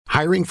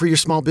Hiring for your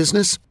small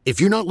business?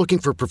 If you're not looking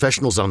for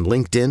professionals on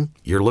LinkedIn,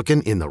 you're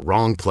looking in the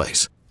wrong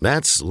place.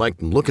 That's like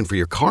looking for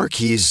your car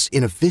keys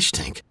in a fish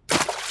tank.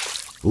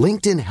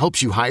 LinkedIn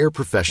helps you hire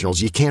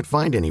professionals you can't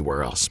find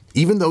anywhere else,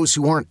 even those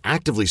who aren't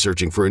actively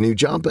searching for a new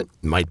job but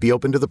might be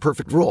open to the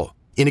perfect role.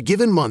 In a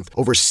given month,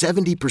 over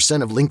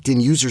 70% of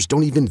LinkedIn users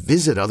don't even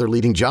visit other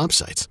leading job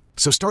sites.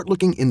 So start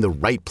looking in the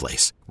right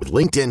place. With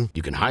LinkedIn,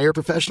 you can hire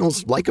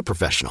professionals like a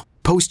professional.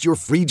 Post your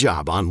free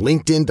job on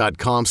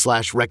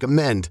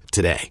linkedin.com/recommend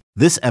today.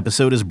 This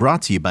episode is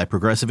brought to you by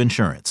Progressive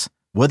Insurance.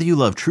 Whether you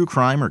love true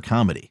crime or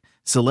comedy,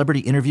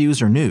 celebrity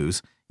interviews or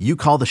news, you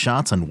call the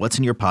shots on what's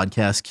in your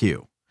podcast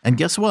queue. And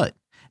guess what?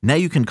 Now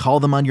you can call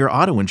them on your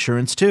auto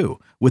insurance too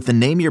with the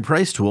Name Your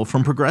Price tool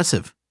from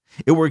Progressive.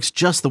 It works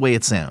just the way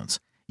it sounds.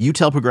 You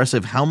tell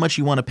Progressive how much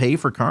you want to pay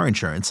for car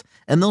insurance,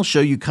 and they'll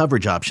show you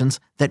coverage options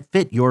that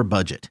fit your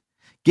budget.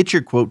 Get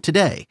your quote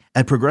today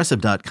at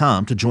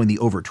Progressive.com to join the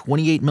over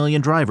 28 million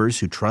drivers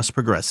who trust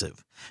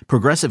Progressive.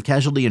 Progressive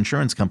Casualty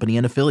Insurance Company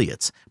and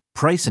Affiliates.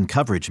 Price and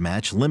coverage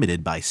match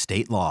limited by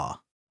state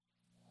law.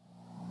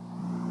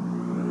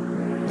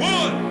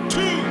 1, 2,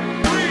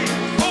 3,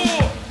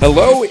 4.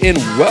 Hello and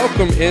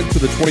welcome into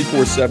the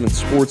 24/7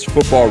 Sports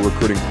Football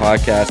Recruiting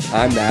Podcast.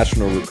 I'm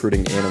National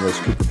Recruiting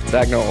Analyst Cooper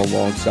Patagna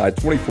alongside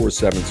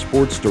 24/7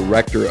 Sports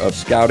Director of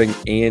Scouting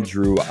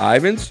Andrew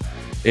Ivins.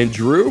 And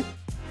Drew,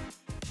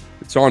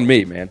 it's on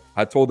me, man.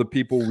 I told the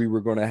people we were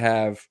going to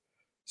have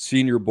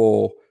Senior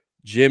Bowl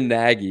Jim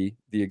Nagy,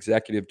 the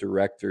Executive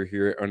Director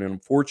here, and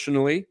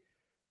unfortunately,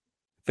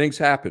 things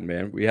happen,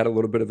 man. We had a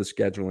little bit of a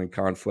scheduling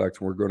conflict,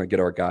 and we're going to get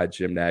our guy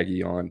Jim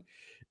Nagy on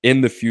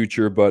in the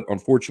future, but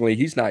unfortunately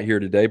he's not here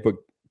today. But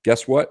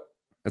guess what?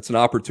 It's an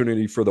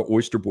opportunity for the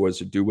Oyster Boys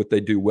to do what they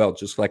do well,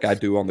 just like I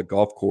do on the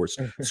golf course.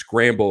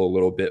 Scramble a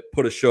little bit,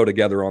 put a show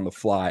together on the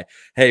fly.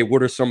 Hey,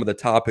 what are some of the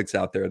topics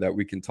out there that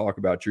we can talk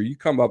about? Drew, you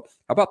come up,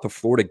 how about the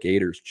Florida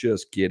Gators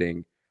just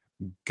getting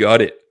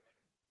gutted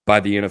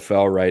by the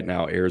NFL right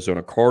now?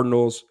 Arizona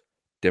Cardinals,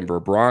 Denver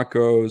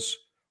Broncos.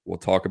 We'll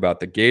talk about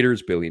the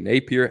Gators, Billy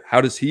Napier.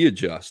 How does he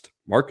adjust?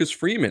 Marcus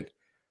Freeman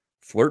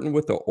flirting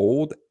with the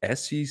old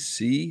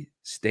SEC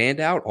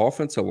standout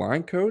offensive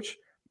line coach,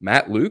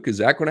 Matt Luke. Is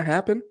that going to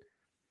happen?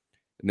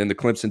 And then the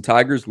Clemson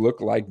Tigers look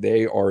like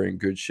they are in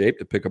good shape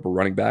to pick up a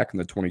running back in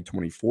the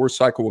 2024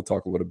 cycle. We'll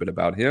talk a little bit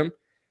about him.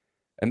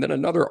 And then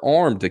another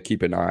arm to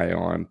keep an eye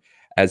on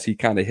as he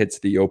kind of hits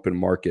the open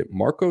market,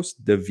 Marcos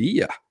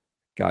Davila,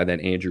 guy that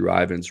Andrew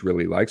Ivins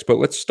really likes. But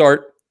let's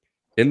start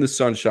in the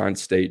Sunshine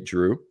State,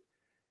 Drew,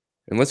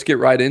 and let's get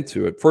right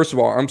into it. First of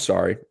all, I'm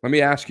sorry. Let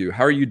me ask you,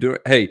 how are you doing?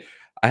 Hey,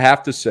 I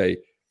have to say,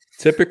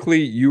 typically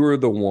you are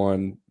the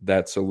one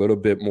that's a little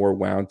bit more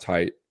wound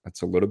tight,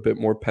 that's a little bit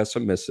more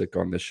pessimistic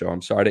on this show.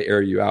 I'm sorry to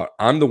air you out.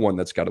 I'm the one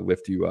that's got to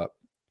lift you up.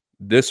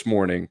 This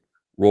morning,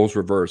 roles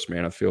reverse,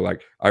 man. I feel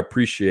like I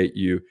appreciate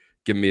you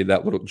giving me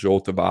that little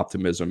jolt of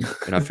optimism,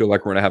 and I feel like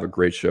we're going to have a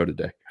great show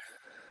today.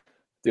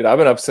 Dude, I've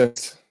been up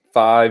since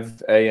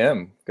 5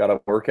 a.m. Got a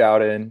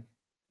workout in,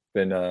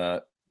 been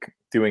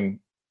doing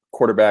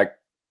quarterback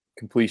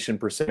completion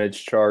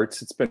percentage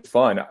charts. It's been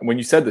fun. When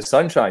you said the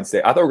Sunshine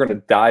State, I thought we were going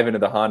to dive into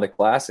the Honda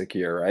Classic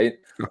here, right?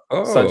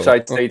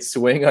 Sunshine State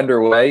swing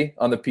underway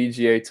on the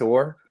PGA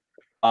Tour.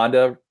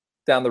 Honda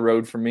down the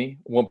road from me.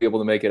 Won't be able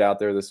to make it out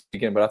there this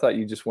weekend, but I thought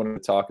you just wanted to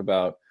talk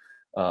about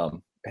a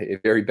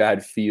very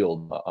bad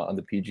field on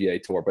the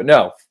PGA Tour. But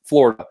no,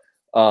 Florida.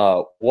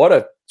 What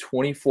a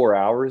 24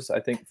 hours, I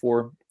think,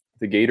 for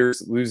the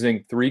Gators,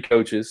 losing 3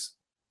 coaches,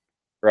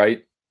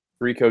 right?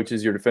 3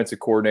 coaches, your defensive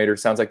coordinator.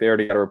 Sounds like they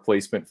already got a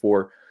replacement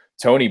for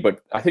Tony,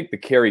 but I think the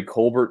Kerry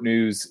Colbert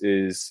news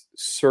is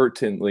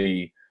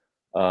certainly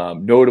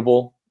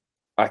notable.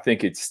 I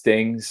think it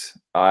stings.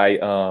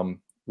 I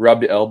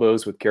rubbed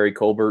elbows with Kerry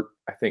Colbert,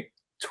 I think,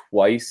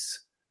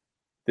 twice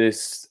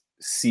this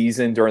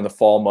season during the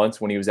fall months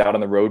when he was out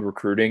on the road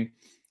recruiting.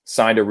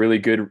 Signed a really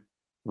good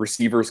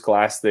receivers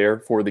class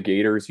there for the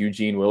Gators.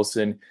 Eugene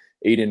Wilson,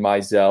 Aiden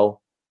Mizell,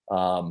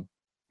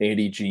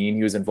 Andy Jean,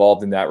 he was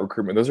involved in that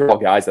recruitment. Those are all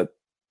guys that,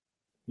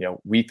 you know,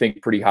 we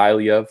think pretty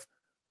highly of,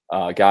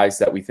 guys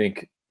that we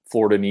think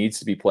Florida needs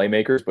to be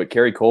playmakers. But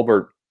Kerry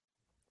Colbert,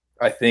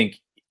 I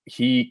think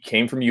he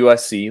came from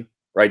USC,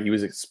 right? He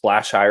was a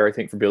splash hire, I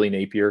think, for Billy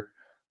Napier.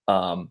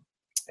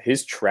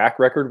 His track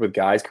record with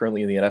guys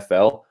currently in the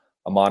NFL,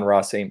 Amon-Ra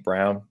St.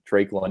 Brown,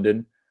 Drake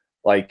London,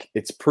 like,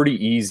 it's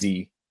pretty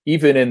easy,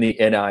 even in the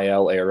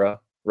NIL era,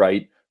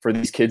 right, for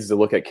these kids to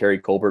look at Kerry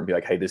Colbert and be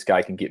like, hey, this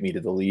guy can get me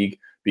to the league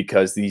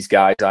because these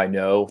guys I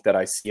know that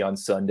I see on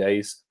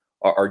Sundays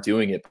are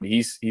doing it.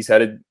 He's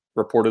headed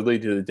reportedly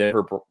to the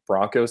Denver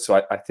Broncos.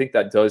 So I think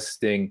that does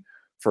sting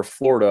for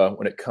Florida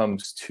when it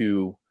comes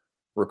to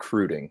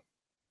recruiting.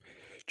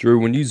 Drew,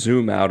 when you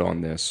zoom out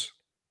on this,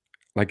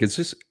 like, is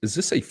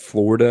this a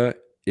Florida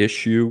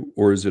issue,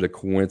 or is it a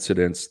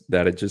coincidence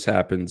that it just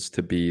happens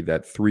to be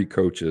that 3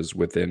 coaches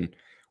within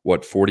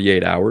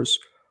 48 hours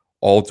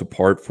all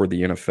depart for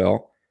the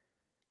NFL?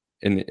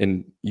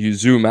 And you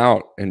zoom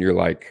out and you're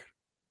like,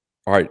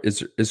 all right,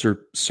 is there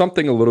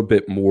something a little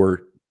bit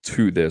more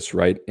to this,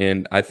 right?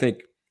 And I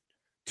think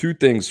two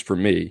things for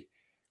me.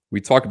 We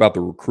talk about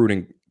the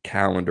recruiting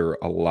calendar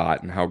a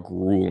lot and how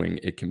grueling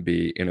it can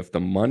be. And if the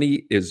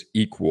money is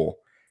equal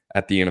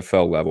at the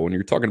NFL level, and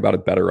you're talking about a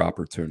better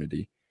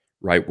opportunity,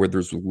 right, where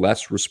there's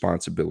less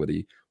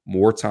responsibility,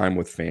 more time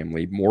with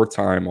family, more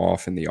time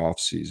off in the off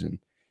season,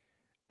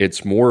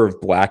 it's more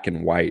of black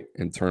and white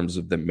in terms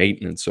of the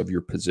maintenance of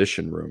your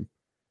position room.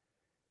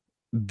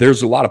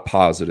 There's a lot of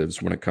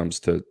positives when it comes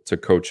to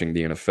coaching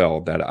the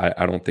NFL that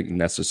I don't think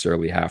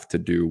necessarily have to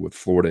do with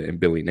Florida and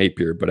Billy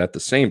Napier. But at the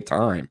same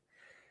time,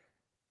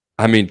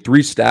 I mean,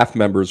 3 staff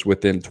members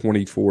within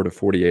 24 to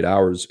 48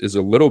 hours is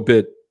a little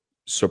bit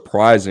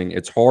surprising.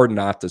 It's hard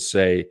not to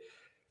say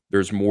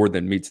there's more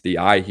than meets the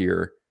eye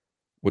here,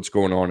 what's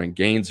going on in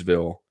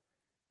Gainesville.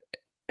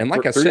 And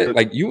like I said,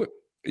 like you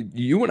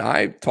and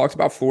I talked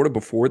about Florida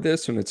before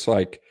this, and it's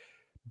like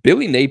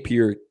Billy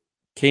Napier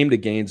came to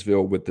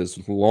Gainesville with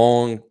this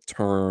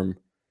long-term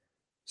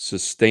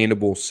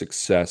sustainable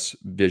success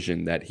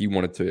vision that he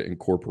wanted to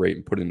incorporate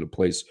and put into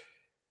place.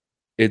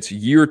 It's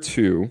year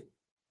 2,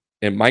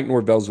 and Mike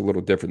Norvell's a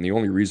little different. The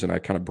only reason I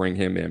kind of bring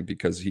him in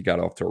because he got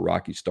off to a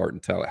rocky start in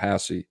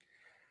Tallahassee.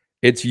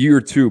 It's year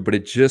 2, but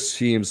it just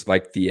seems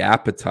like the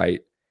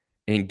appetite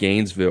in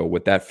Gainesville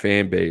with that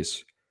fan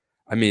base,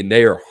 I mean,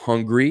 they are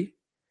hungry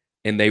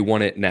and they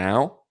want it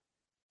now.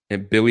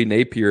 And Billy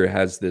Napier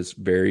has this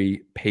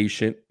very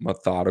patient,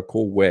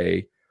 methodical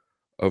way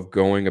of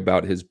going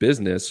about his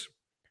business.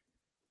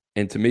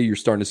 And to me, you're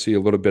starting to see a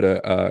little bit of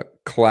a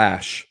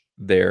clash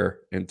there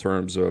in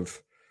terms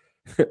of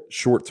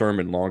short-term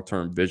and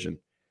long-term vision.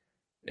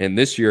 And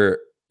this year,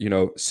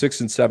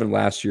 6-7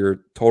 last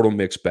year, total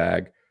mixed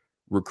bag.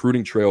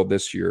 Recruiting trail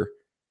this year,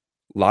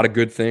 a lot of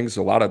good things,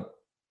 a lot of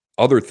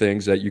other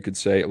things that you could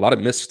say, a lot of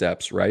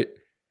missteps, right?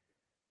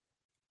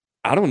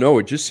 I don't know.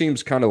 It just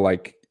seems kind of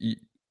like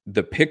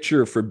the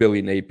picture for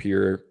Billy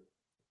Napier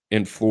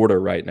in Florida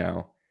right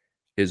now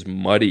is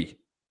muddy.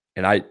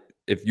 And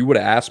if you would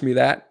have asked me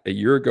that a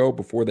year ago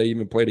before they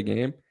even played a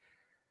game,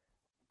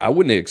 I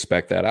wouldn't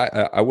expect that.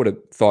 I would have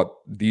thought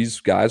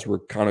these guys were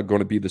kind of going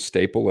to be the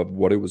staple of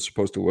what it was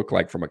supposed to look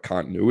like from a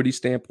continuity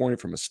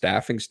standpoint, from a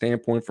staffing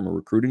standpoint, from a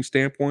recruiting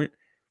standpoint.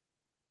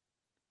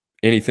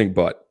 Anything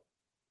but.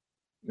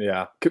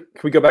 Yeah. Can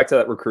we go back to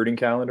that recruiting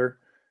calendar?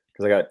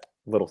 Because I got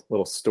a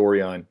little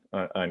story on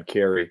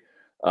Kerry.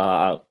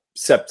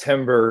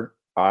 September,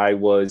 I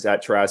was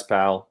at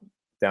TrazzPal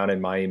down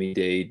in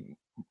Miami-Dade.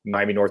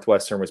 Miami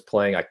Northwestern was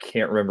playing. I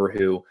can't remember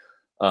who.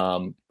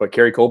 But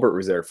Kerry Colbert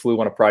was there, flew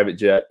on a private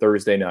jet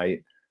Thursday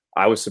night.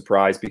 I was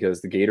surprised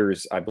because the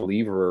Gators, I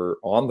believe, were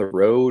on the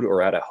road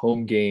or at a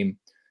home game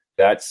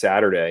that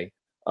Saturday.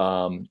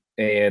 And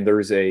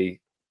there's a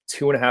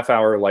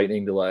 2.5-hour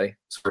lightning delay.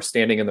 So we're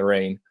standing in the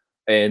rain,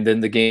 and then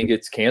the game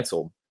gets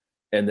canceled.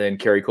 And then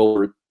Kerry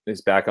Colbert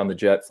is back on the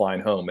jet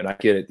flying home. And I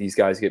get it. These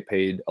guys get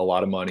paid a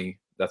lot of money.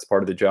 That's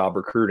part of the job,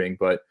 recruiting.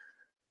 But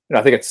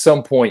I think at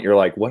some point you're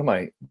like, what am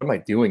I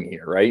doing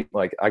here? Right?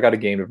 Like, I got a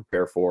game to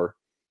prepare for.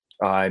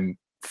 I'm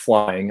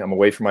flying. I'm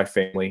away from my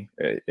family.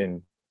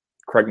 And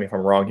correct me if I'm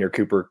wrong here,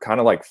 Cooper, kind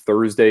of like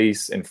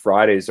Thursdays and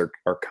Fridays are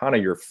kind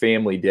of your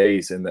family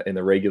days in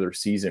the regular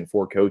season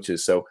for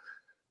coaches. So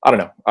I don't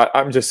know.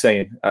 I'm just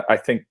saying, I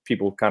think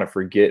people kind of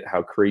forget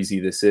how crazy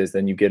this is.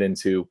 Then you get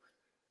into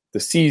the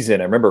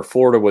season. I remember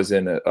Florida was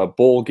in a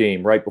bowl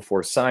game right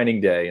before signing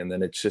day, and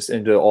then it's just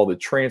into all the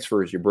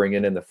transfers you bring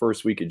in the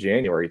first week of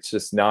January. It's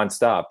just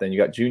nonstop. Then you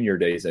got junior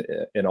days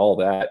and all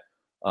that.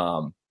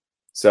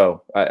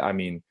 So I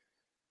mean,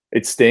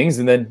 it stings.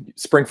 And then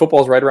spring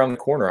football is right around the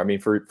corner. I mean,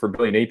 for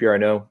Billy Napier, I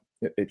know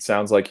it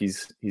sounds like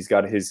he's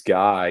got his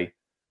guy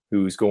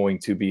who's going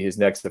to be his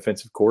next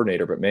defensive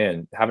coordinator. But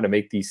man, having to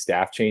make these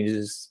staff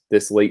changes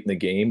this late in the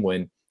game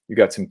when you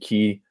got some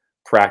key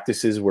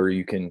practices where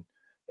you can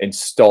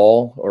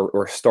install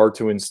or start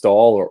to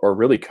install or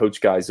really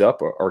coach guys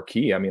up are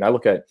key. I mean, I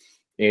look at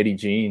Andy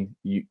Jean,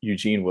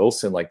 Eugene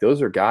Wilson, like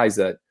those are guys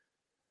that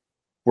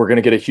we're going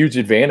to get a huge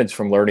advantage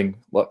from learning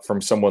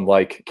from someone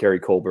like Kerry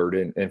Colbert.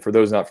 And for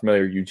those not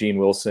familiar, Eugene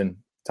Wilson,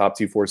 top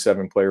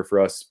 247 player for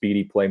us,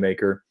 speedy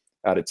playmaker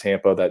out of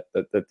Tampa that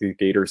the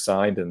Gators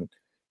signed, and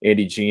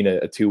Andy Jean,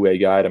 a two-way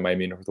guy to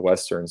Miami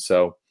Northwestern.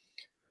 So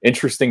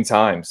interesting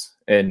times.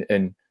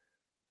 And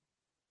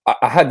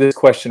I had this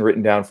question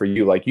written down for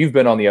you. Like, you've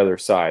been on the other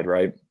side,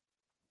 right?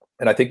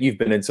 And I think you've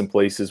been in some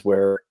places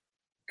where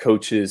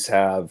coaches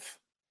have,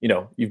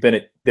 you've been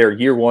at their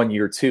year 1,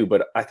 year 2,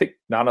 but I think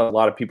not a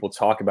lot of people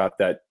talk about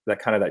that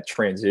kind of that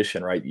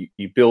transition, right?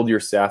 You build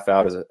your staff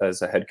out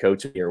as a head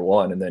coach in year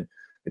 1, and then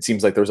it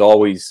seems like there's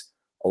always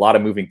a lot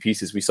of moving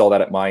pieces. We saw that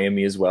at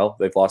Miami as well.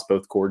 They've lost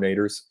both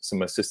coordinators,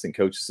 some assistant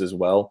coaches as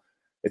well.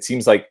 It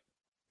seems like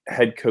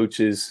head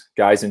coaches,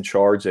 guys in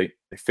charge, they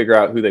figure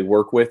out who they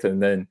work with,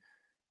 and then,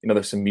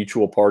 there's some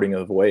mutual parting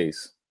of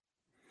ways.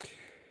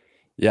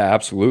 Yeah,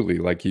 absolutely.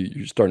 Like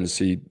you're starting to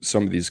see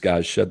some of these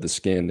guys shed the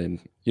skin. And,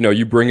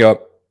 you bring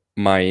up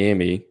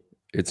Miami.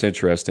 It's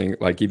interesting.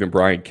 Like even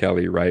Brian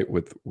Kelly, right,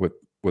 with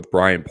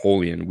Brian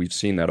Polian, we've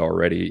seen that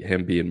already,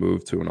 him being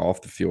moved to an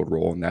off the field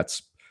role. And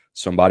that's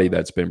somebody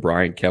that's been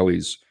Brian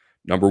Kelly's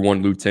number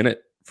 1 lieutenant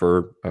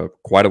for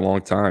quite a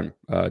long time,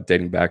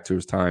 dating back to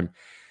his time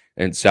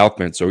in South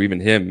Bend. So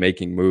even him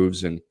making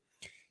moves, and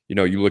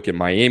you look at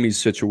Miami's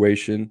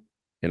situation,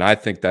 and I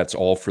think that's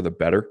all for the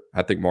better.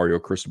 I think Mario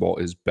Cristobal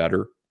is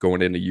better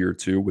going into year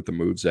 2 with the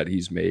moves that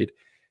he's made,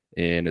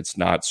 and it's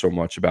not so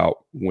much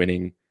about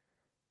winning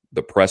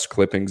the press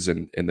clippings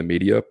and the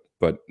media,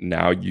 but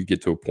now you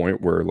get to a point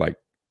where, like,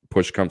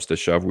 push comes to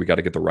shove, we got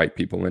to get the right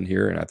people in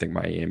here, and I think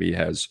Miami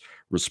has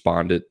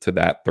responded to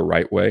that the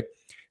right way.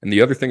 And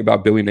the other thing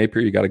about Billy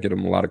Napier, you got to give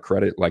him a lot of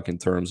credit, like in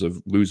terms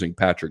of losing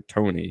Patrick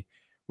Toney,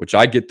 which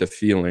I get the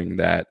feeling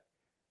that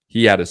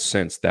he had a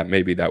sense that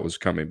maybe that was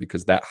coming,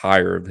 because that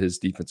hire of his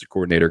defensive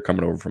coordinator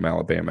coming over from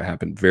Alabama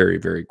happened very,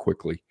 very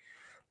quickly.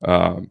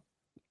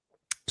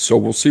 So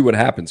we'll see what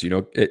happens.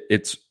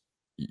 It's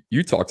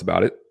you talked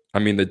about it. I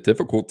mean, the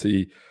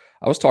difficulty,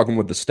 I was talking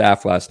with the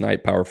staff last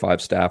night, Power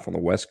 5 staff on the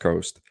West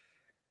Coast,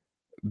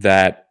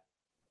 that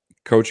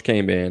coach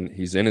came in,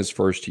 he's in his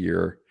first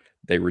year.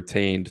 They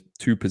retained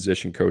 2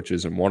 position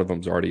coaches, and one of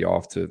them's already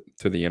off to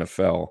the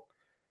NFL.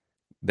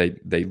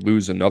 They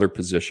lose another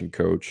position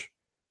coach,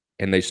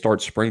 and they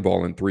start spring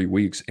ball in 3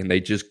 weeks, and they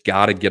just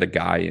got to get a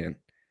guy in.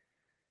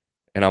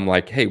 And I'm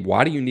like, hey,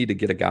 why do you need to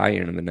get a guy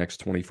in the next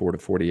 24 to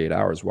 48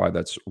 hours? Why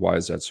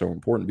is that so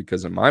important?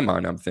 Because in my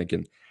mind, I'm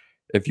thinking,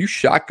 if you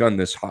shotgun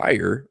this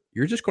hire,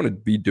 you're just going to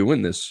be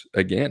doing this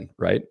again,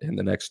 right, in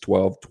the next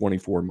 12,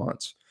 24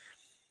 months.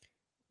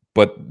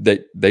 But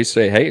they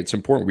say, hey, it's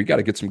important. We got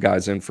to get some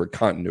guys in for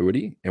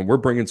continuity, and we're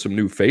bringing some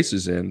new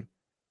faces in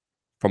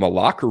from a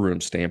locker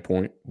room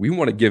standpoint. We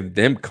want to give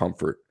them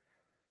comfort.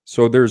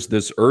 So there's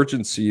this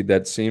urgency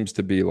that seems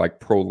to be like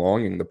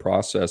prolonging the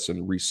process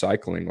and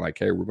recycling, like,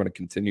 hey, we're going to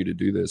continue to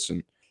do this.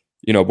 And,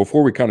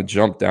 before we kind of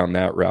jump down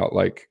that route,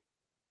 like,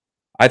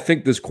 I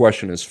think this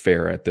question is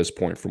fair at this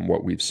point from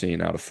what we've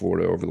seen out of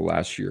Florida over the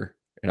last year.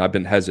 And I've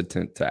been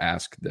hesitant to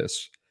ask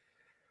this,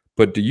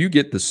 but do you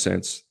get the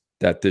sense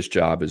that this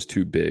job is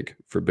too big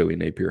for Billy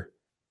Napier?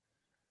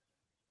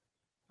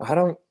 I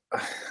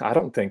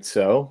don't think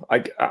so.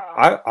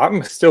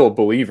 I'm still a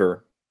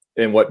believer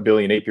in what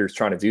Billy Napier is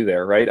trying to do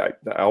there, right?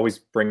 I always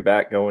bring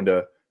back going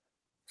to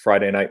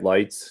Friday Night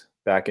Lights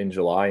back in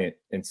July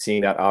and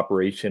seeing that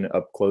operation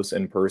up close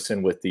in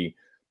person with the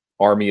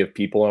army of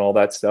people and all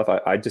that stuff.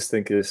 I just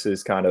think this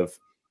is kind of,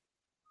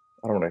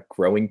 I don't know,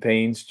 growing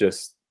pains,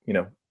 just,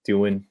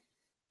 doing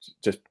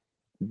just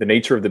the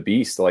nature of the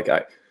beast. Like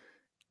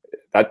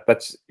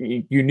that's,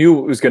 you knew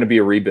it was going to be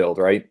a rebuild,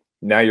 right?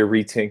 Now you're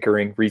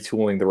retinkering,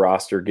 retooling the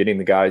roster, getting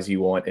the guys you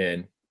want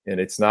in. And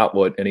it's not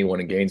what anyone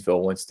in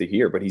Gainesville wants to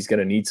hear, but he's going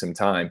to need some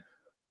time.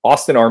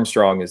 Austin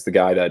Armstrong is the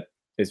guy that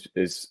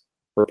is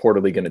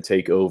reportedly going to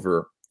take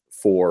over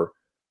for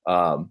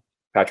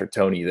Patrick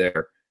Toney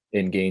there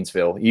in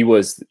Gainesville. He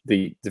was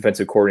the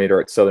defensive coordinator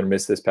at Southern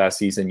Miss this past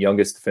season,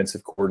 youngest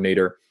defensive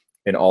coordinator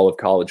in all of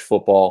college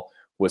football,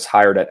 was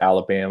hired at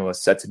Alabama,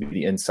 set to be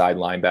the inside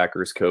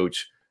linebackers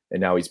coach,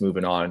 and now he's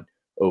moving on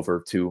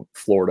over to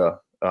Florida,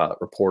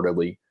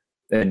 reportedly.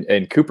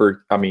 And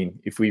Cooper, I mean,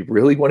 if we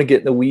really want to get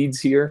in the weeds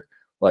here,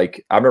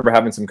 like, I remember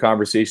having some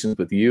conversations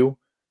with you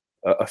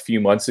a few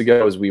months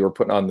ago as we were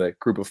putting on the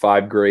group of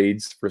 5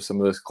 grades for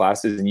some of those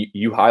classes, and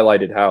you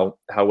highlighted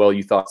how well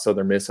you thought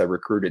Southern Miss had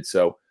recruited.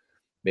 So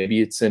maybe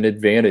it's an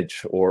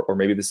advantage, or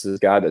maybe this is a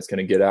guy that's going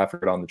to get after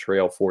it on the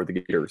trail for the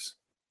Gators.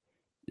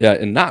 Yeah,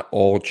 and not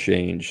all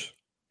change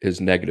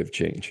is negative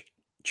change.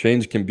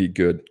 Change can be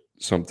good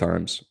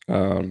sometimes.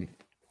 And,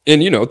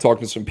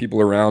 talking to some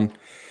people around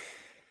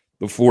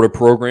the Florida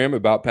program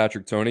about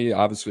Patrick Toney,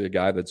 obviously a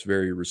guy that's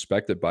very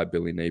respected by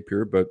Billy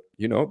Napier, but,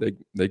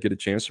 they get a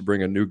chance to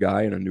bring a new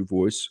guy and a new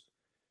voice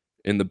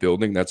in the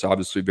building that's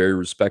obviously very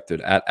respected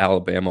at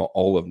Alabama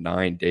all of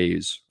 9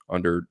 days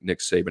under Nick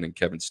Saban and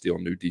Kevin Steele,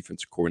 new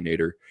defensive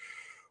coordinator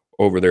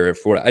over there at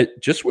Florida.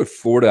 Just with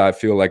Florida, I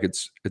feel like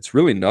it's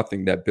really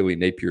nothing that Billy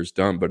Napier's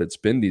done, but it's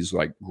been these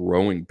like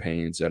growing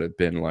pains that have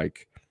been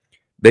like,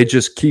 they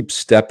just keep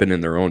stepping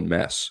in their own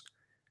mess.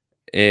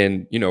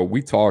 And,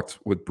 we talked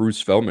with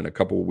Bruce Feldman a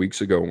couple of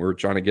weeks ago, and we were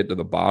trying to get to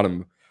the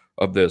bottom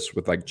of this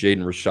with like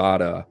Jaden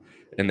Rashada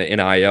and the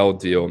NIL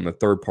deal and the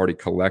third-party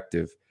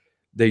collective.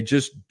 They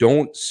just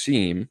don't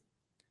seem,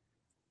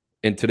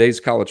 in today's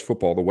college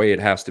football, the way it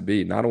has to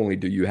be. Not only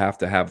do you have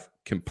to have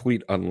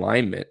complete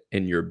alignment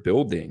in your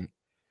building,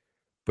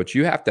 but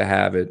you have to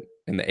have it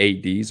in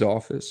the AD's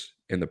office,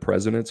 in the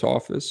president's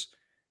office,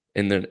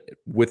 and then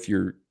with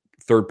your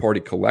third-party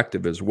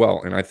collective as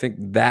well. And I think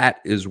that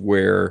is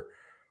where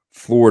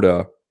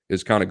Florida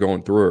is kind of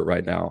going through it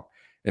right now.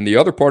 And the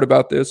other part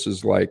about this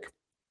is, like,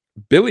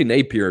 Billy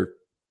Napier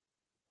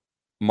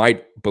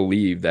might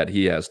believe that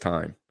he has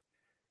time,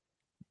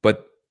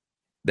 but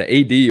the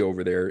AD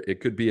over there, it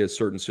could be a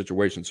certain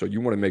situation. So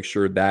you want to make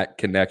sure that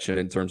connection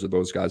in terms of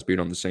those guys being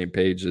on the same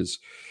page is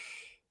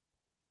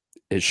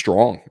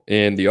strong.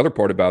 And the other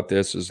part about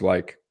this is,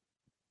 like,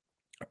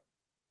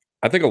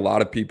 I think a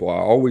lot of people, I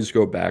always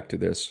go back to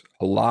this,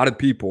 a lot of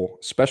people,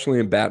 especially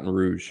in Baton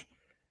Rouge,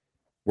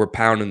 were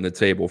pounding the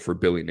table for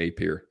Billy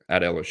Napier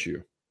at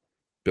LSU.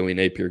 Billy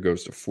Napier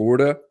goes to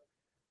Florida.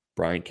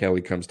 Brian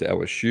Kelly comes to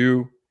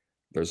LSU.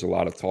 There's a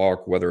lot of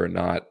talk whether or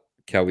not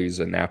Kelly's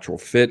a natural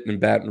fit in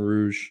Baton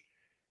Rouge.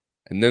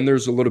 And then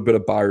there's a little bit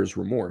of buyer's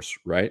remorse,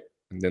 right?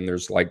 And then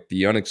there's like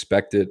the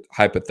unexpected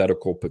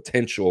hypothetical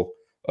potential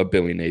of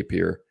Billy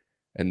Napier.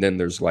 And then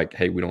there's like,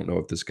 hey, we don't know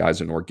if this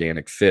guy's an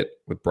organic fit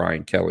with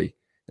Brian Kelly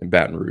in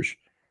Baton Rouge.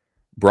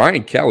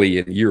 Brian Kelly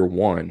in year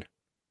one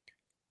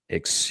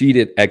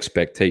exceeded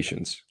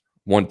expectations,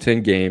 won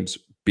 10 games,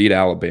 beat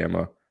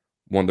Alabama,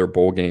 won their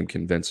bowl game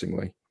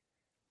convincingly.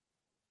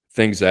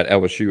 Things that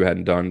LSU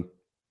hadn't done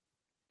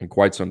in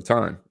quite some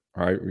time.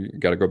 All right, we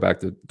got to go back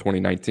to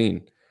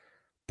 2019.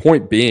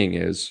 Point being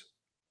is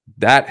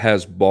that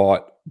has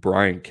bought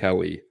Brian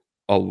Kelly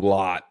a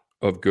lot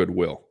of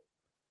goodwill,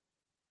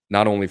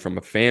 not only from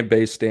a fan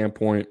base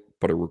standpoint,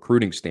 but a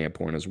recruiting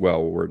standpoint as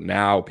well, where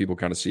now people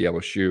kind of see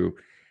LSU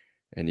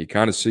and you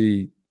kind of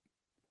see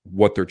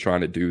what they're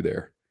trying to do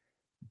there.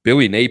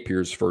 Billy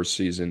Napier's first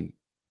season,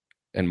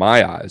 in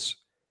my eyes,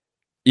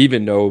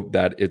 even though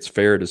that it's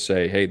fair to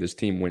say, hey, this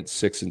team went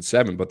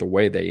 6-7, but the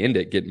way they end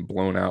it getting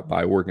blown out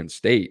by Oregon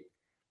State,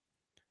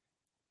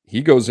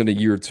 he goes into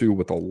year two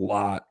with a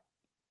lot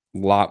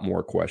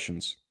more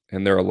questions.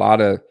 And there are a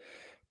lot of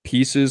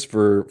pieces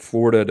for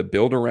Florida to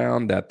build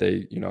around that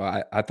they,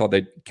 I thought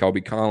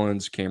Kelby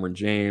Collins, Cameron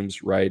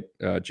James, right?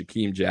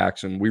 Jakeem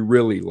Jackson, we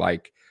really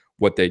like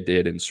what they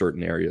did in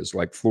certain areas.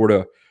 Like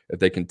Florida, if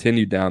they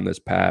continue down this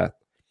path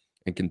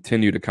and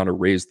continue to kind of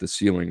raise the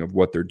ceiling of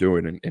what they're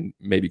doing and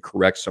maybe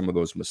correct some of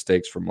those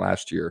mistakes from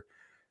last year,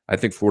 I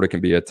think Florida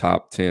can be a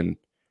top 10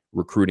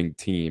 recruiting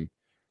team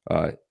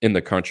in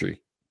the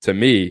country. To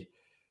me,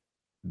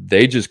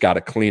 they just got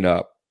to clean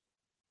up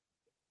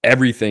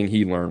everything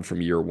he learned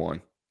from year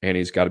one. And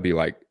he's got to be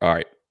like, all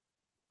right,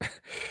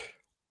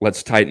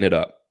 let's tighten it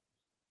up.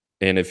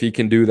 And if he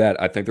can do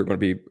that, I think they're going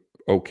to be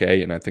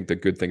okay. And I think the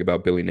good thing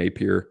about Billy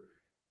Napier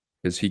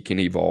is he can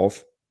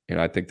evolve.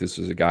 And I think this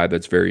is a guy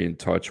that's very in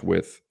touch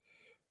with,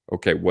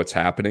 okay, what's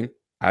happening.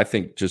 I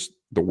think just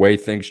the way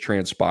things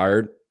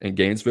transpired in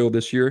Gainesville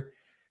this year,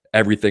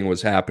 everything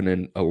was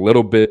happening a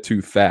little bit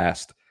too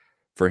fast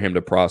for him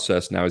to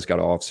process. Now he's got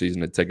an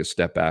offseason to take a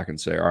step back and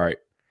say, all right,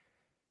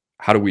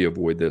 how do we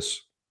avoid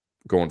this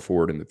going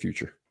forward in the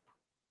future?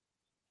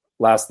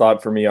 Last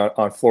thought for me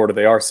on Florida.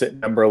 They are sitting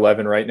number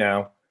 11 right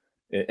now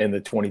in the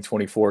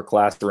 2024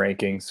 class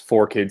rankings.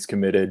 4 kids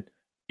committed.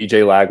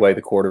 EJ Lagway,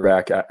 the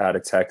quarterback out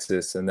of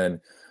Texas, and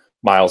then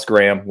Miles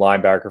Graham,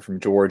 linebacker from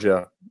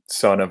Georgia,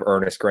 son of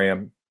Ernest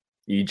Graham,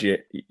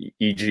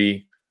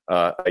 EG,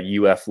 a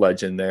UF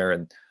legend there.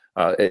 And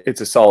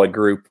it's a solid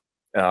group.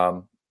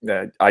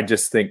 I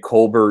just think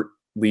Colbert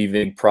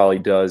leaving probably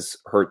does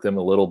hurt them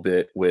a little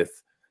bit with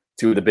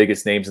 2 of the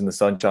biggest names in the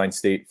Sunshine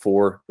State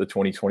for the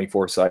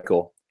 2024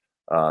 cycle,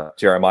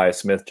 Jeremiah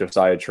Smith,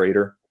 Josiah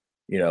Trader.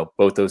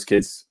 Both those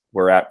kids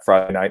were at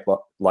Friday Night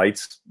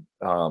Lights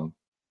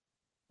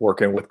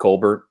working with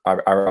Colbert.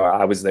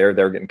 I was there.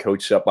 They're getting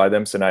coached up by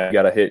them. So now you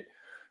got to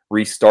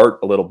restart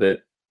a little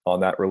bit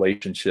on that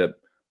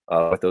relationship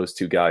with those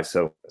 2 guys.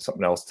 So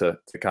something else to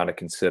kind of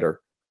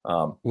consider.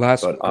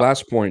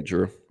 Last point,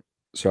 Drew.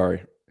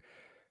 Sorry.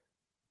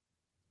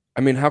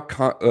 I mean, how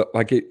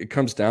it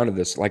comes down to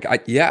this. Like,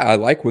 I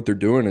like what they're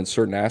doing in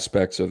certain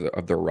aspects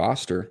of their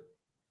roster.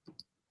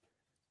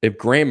 If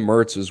Graham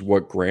Mertz is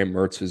what Graham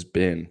Mertz has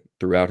been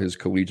throughout his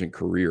collegiate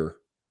career,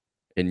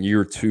 and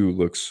year 2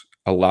 looks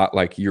a lot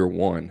like year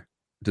 1,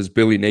 does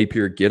Billy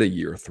Napier get a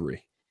year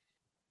 3?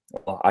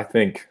 Well, I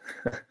think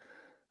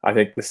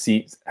the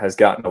seat has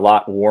gotten a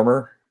lot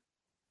warmer,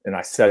 and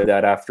I said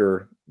that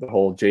after the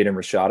whole Jaden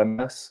Rashada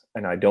mess,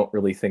 and I don't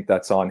really think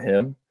that's on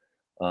him.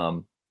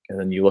 And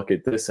then you look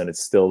at this, and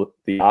it's still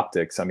the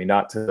optics. I mean,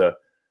 not to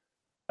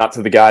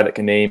the guy that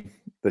can name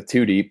the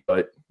 2 deep,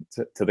 but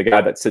to the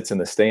guy that sits in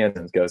the stands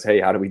and goes, "Hey,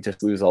 how do we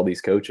just lose all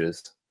these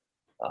coaches?"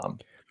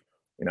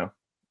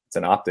 It's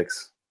an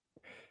optics.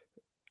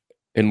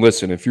 And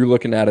listen, if you're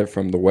looking at it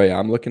from the way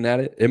I'm looking at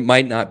it, it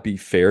might not be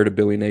fair to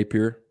Billy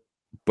Napier,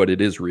 but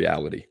it is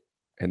reality.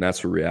 And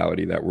that's the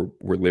reality that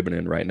we're living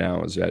in right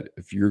now, is that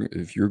if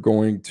you're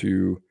going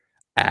to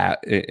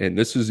and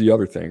this is the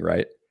other thing,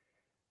 right?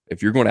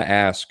 If you're going to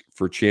ask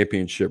for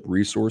championship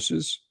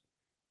resources,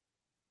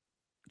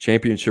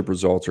 championship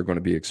results are going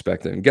to be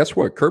expected. And guess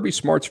what? Kirby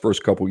Smart's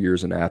first couple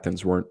years in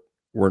Athens weren't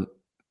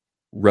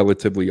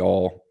relatively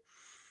all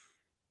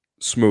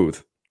smooth,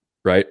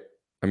 right?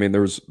 I mean,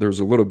 there's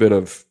a little bit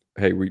of,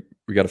 hey, we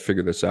got to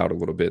figure this out a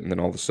little bit. And then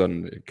all of a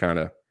sudden it kind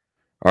of,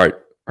 all right,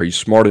 are you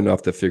smart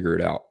enough to figure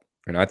it out?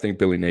 And I think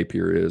Billy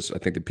Napier is. I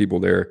think the people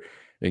there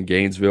in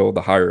Gainesville,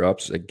 the higher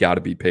ups, they got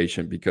to be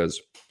patient,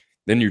 because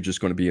then you're just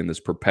going to be in this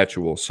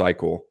perpetual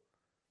cycle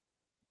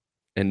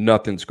and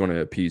nothing's going to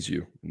appease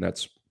you. And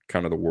that's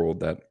kind of the world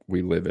that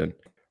we live in.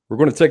 We're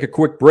going to take a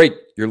quick break.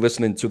 You're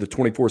listening to the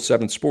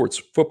 24/7 Sports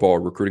Football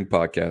Recruiting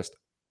Podcast.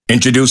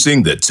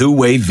 Introducing the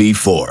Two-Way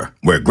V4,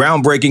 where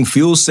groundbreaking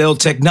fuel cell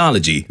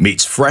technology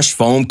meets fresh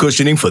foam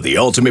cushioning for the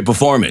ultimate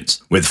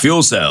performance. With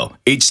Fuel Cell,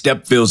 each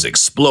step feels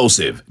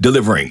explosive,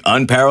 delivering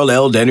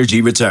unparalleled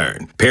energy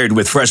return. Paired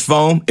with fresh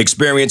foam,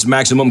 experience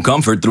maximum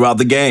comfort throughout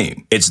the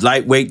game. Its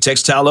lightweight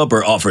textile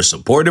upper offers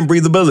support and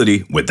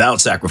breathability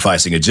without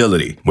sacrificing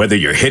agility. Whether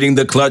you're hitting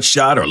the clutch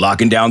shot or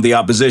locking down the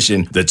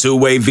opposition, the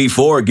Two-Way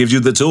V4 gives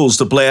you the tools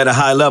to play at a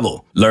high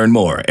level. Learn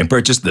more and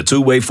purchase the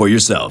Two-Way for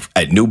yourself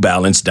at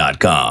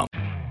newbalance.com.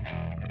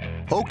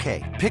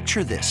 Okay,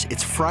 picture this.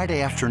 It's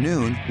Friday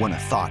afternoon when a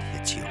thought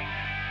hits you.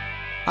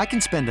 I can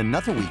spend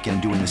another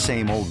weekend doing the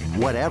same old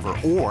whatever,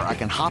 or I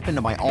can hop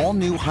into my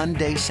all-new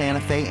Hyundai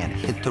Santa Fe and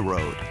hit the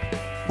road.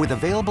 With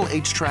available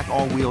H-Track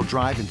all-wheel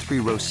drive and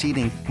 3-row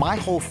seating, my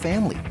whole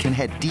family can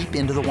head deep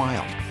into the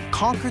wild.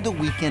 Conquer the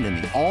weekend in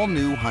the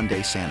all-new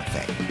Hyundai Santa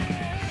Fe.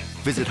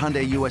 Visit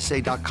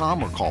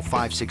HyundaiUSA.com or call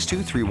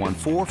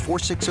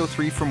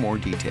 562-314-4603 for more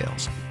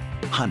details.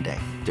 Hyundai,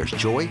 there's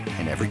joy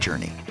in every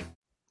journey.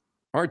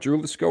 All right,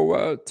 Drew, let's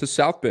go to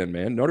South Bend,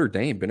 man. Notre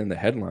Dame been in the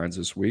headlines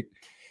this week.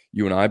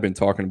 You and I have been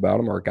talking about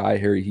him. Our guy,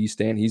 Harry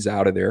Hiestand, he's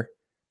out of there.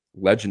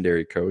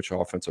 Legendary coach,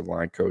 offensive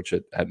line coach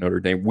at Notre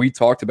Dame. We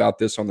talked about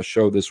this on the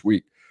show this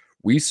week.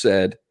 We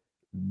said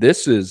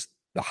this is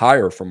the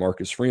hire for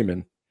Marcus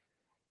Freeman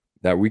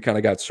that we kind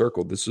of got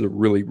circled. This is a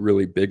really,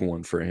 really big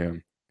one for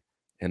him.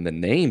 And the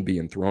name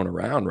being thrown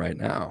around right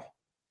now,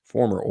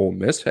 former Ole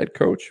Miss head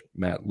coach,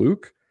 Matt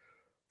Luke,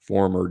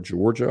 former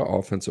Georgia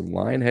offensive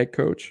line head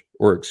coach,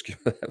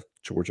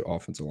 Georgia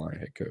offensive line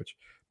head coach,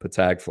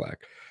 Patag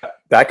Flack.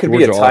 That could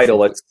Georgia be a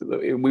title.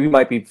 We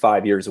might be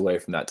 5 years away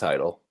from that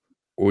title.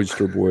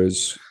 Oyster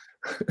Boys,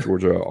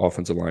 Georgia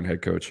offensive line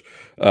head coach.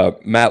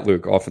 Matt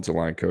Luke, offensive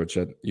line coach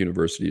at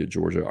University of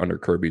Georgia under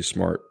Kirby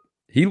Smart.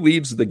 He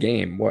leaves the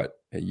game, what,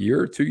 a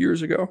year or 2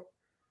 years ago?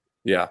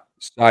 Yeah.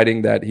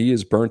 Citing that he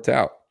is burnt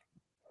out.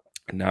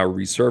 And now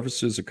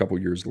resurfaces a couple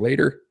years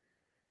later,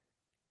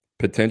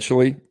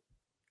 potentially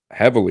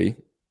heavily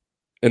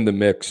in the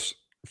mix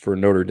for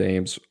Notre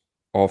Dame's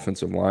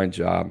offensive line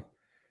job.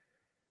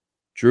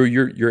 Drew,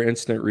 your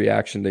instant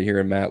reaction to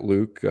hearing Matt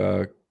Luke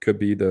could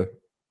be the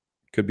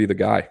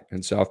guy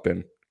in South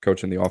Bend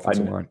coaching the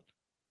offensive line.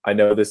 I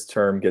know this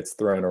term gets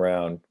thrown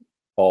around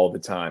all the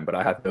time, but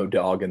I have no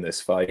dog in this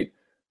fight.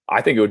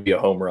 I think it would be a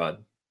home run,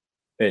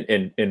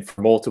 and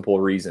for multiple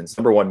reasons.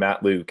 Number one,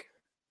 Matt Luke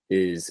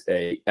is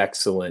a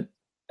excellent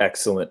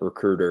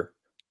recruiter.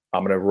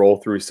 I'm going to roll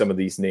through some of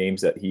these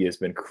names that he has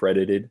been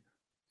credited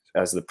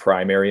as the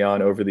primary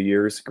on over the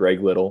years: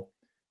 Greg Little,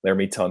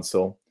 Laramie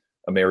Tunsil,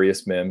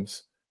 Amarius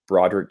Mims,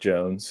 Broderick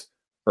Jones,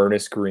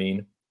 Ernest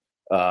Green.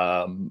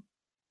 I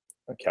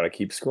gotta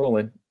keep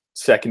scrolling.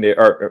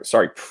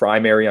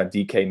 Primary on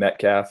DK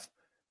Metcalf.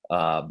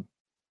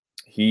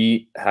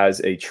 He has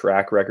a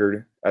track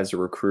record as a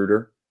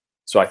recruiter.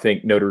 So I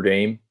think Notre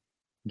Dame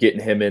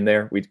getting him in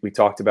there. We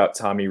talked about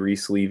Tommy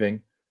Rees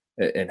leaving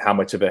and how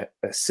much of a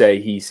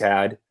say he's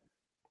had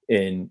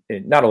in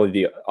not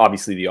only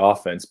obviously the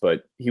offense,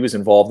 but he was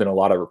involved in a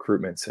lot of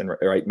recruitments. And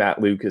right,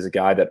 Matt Luke is a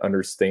guy that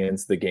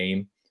understands the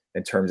game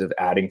in terms of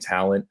adding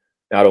talent,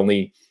 not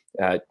only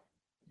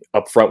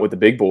up front with the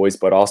big boys,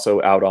 but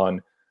also out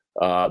on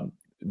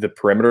the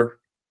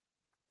perimeter.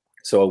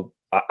 So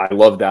I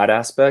love that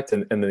aspect.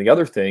 And then the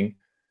other thing,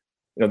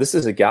 this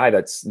is a guy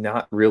that's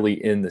not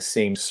really in the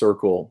same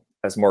circle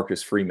as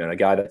Marcus Freeman, a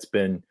guy that's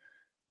been,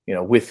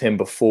 with him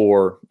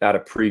before at a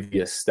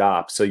previous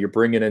stop. So you're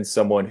bringing in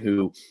someone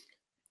who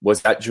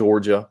was at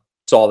Georgia,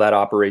 saw that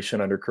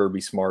operation under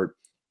Kirby Smart,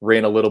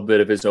 ran a little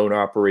bit of his own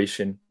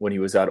operation when he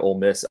was at Ole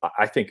Miss.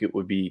 I think it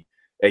would be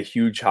a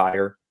huge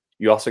hire.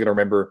 You also got to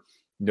remember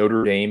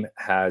Notre Dame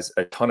has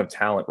a ton of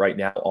talent right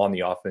now on the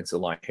offensive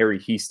line. Harry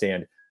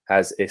Hiestand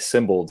has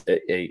assembled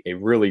a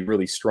really,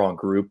 really strong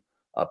group.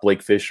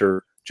 Blake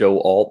Fisher, Joe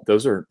Alt,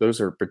 those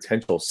are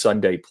potential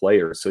Sunday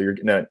players. So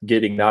you're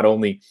getting not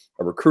only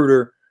a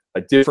recruiter, a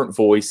different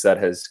voice that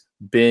has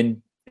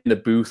been in the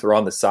booth or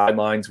on the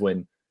sidelines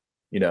when,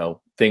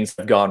 things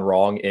have gone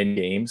wrong in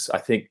games. I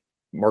think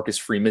Marcus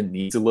Freeman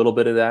needs a little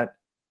bit of that.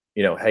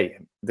 Hey,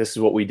 this is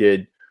what we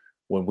did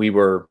when we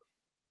were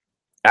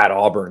at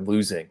Auburn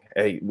losing.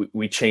 Hey,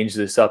 we changed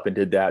this up and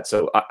did that.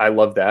 So I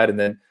love that. And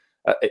then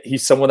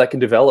he's someone that can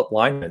develop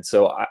linemen.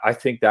 So I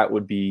think that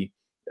would be,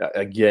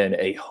 again,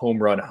 a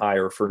home run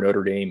hire for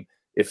Notre Dame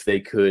if they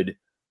could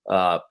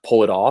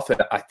pull it off.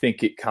 And I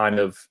think it kind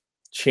of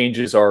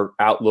changes our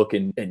outlook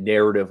and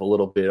narrative a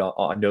little bit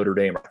on Notre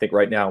Dame. I think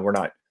right now we're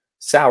not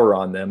sour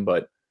on them,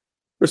 but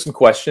there's some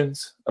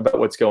questions about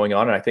what's going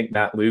on. And I think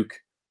Matt Luke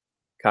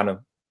kind of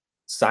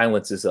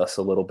silences us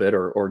a little bit,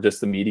 or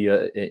just the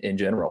media in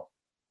general.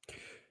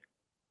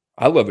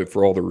 I love it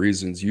for all the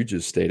reasons you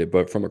just stated,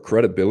 but from a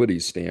credibility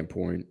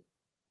standpoint,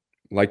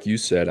 like you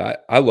said,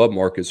 I love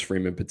Marcus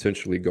Freeman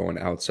potentially going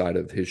outside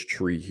of his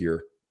tree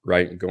here,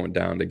 right? And going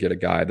down to get a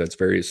guy that's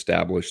very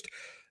established,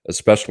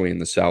 especially in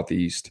the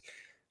Southeast,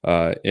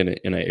 in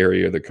an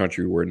area of the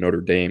country where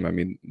Notre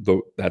Dame,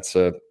 that's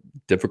a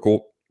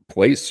difficult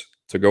place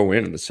to go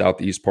in the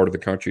southeast part of the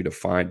country to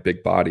find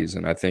big bodies.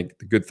 And I think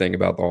the good thing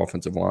about the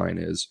offensive line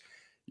is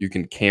you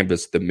can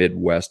canvas the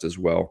Midwest as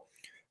well,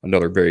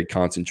 another very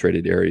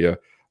concentrated area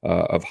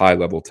of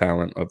high-level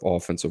talent of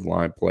offensive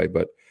line play.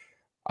 But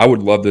I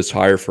would love this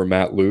hire for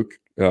Matt Luke.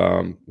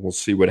 We'll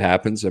see what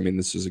happens. I mean,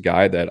 this is a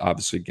guy that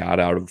obviously got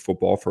out of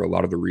football for a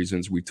lot of the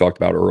reasons we talked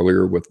about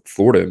earlier with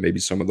Florida, and maybe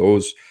some of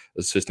those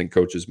assistant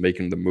coaches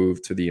making the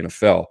move to the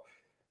NFL.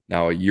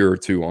 Now, a year or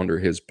two under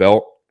his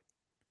belt,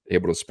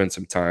 able to spend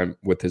some time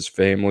with his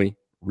family,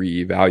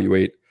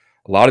 reevaluate.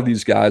 A lot of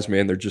these guys,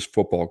 man, they're just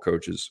football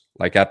coaches,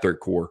 like at their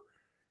core.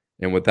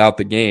 And without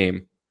the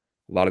game,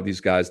 a lot of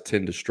these guys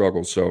tend to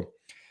struggle. So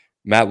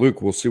Matt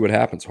Luke, we'll see what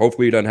happens.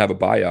 Hopefully he doesn't have a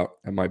buyout.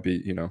 That might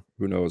be,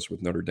 who knows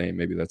with Notre Dame.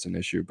 Maybe that's an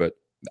issue. But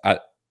I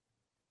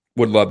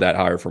would love that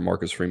hire for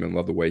Marcus Freeman.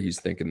 Love the way he's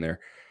thinking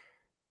there.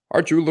 All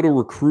right, Drew, a little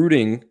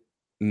recruiting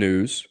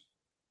news.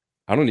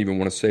 I don't even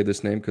want to say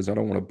this name because I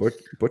don't want to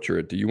butcher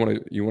it. Do you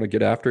want to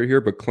get after it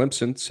here? But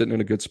Clemson sitting in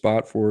a good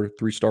spot for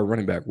 3-star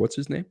running back. What's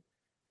his name?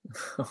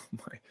 Oh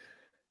my!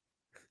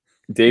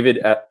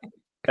 David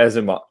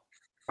Ezema.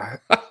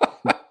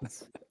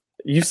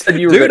 You said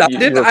you were. Dude,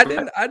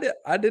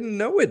 I didn't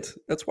know it.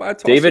 That's why I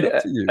tossed it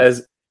up to you.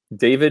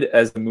 David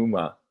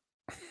Ezemuma,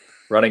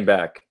 running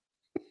back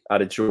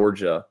out of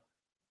Georgia.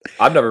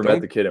 I've never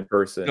met the kid in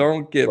person.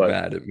 Don't get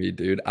mad at me,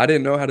 dude. I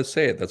didn't know how to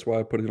say it. That's why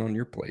I put it on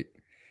your plate.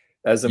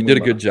 Ezemuma. You did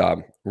a good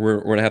job.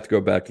 We're gonna have to go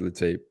back to the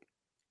tape.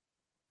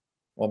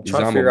 Well, I'm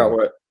trying to figure out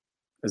what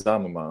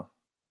Ezemuma.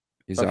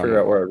 I'm trying to figure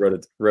out where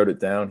I wrote it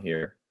down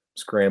here.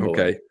 Scramble.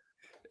 Okay.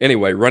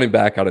 Anyway, running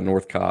back out of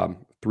North Cobb,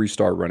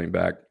 3-star running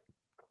back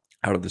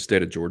out of the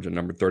state of Georgia,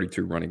 number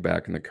 32 running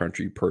back in the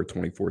country per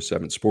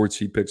 24/7 Sports.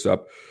 He picks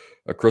up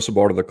a crystal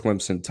ball to the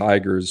Clemson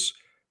Tigers.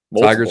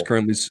 Tigers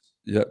currently,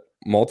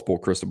 multiple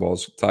crystal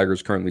balls.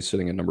 Tigers currently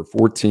sitting at number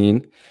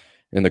 14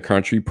 in the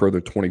country per the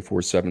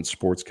 24/7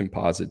 Sports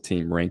composite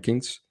team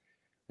rankings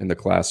in the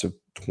class of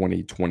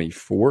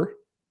 2024.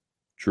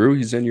 Drew,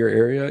 he's in your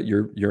area.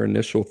 Your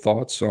initial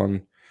thoughts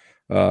on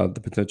the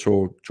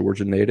potential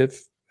Georgia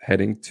native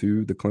heading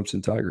to the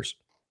Clemson Tigers?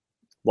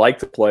 Like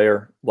the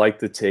player, like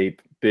the tape,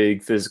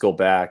 big physical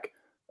back.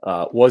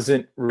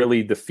 Wasn't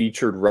really the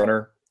featured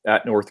runner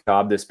at North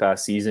Cobb this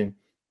past season.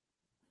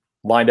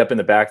 Lined up in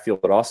the backfield,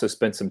 but also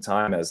spent some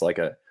time as like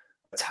a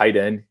tight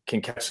end,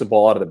 can catch the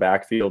ball out of the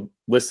backfield,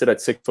 listed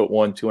at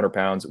 6'1", 200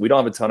 pounds. We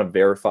don't have a ton of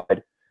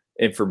verified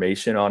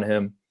information on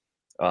him.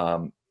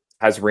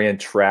 Has ran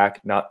track,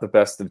 not the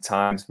best of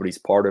times, but he's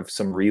part of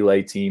some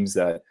relay teams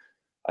that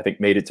I think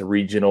made it to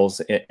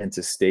regionals and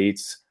to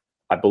states.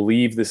 I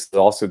believe this is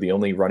also the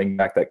only running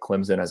back that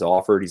Clemson has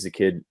offered. He's a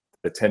kid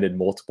that attended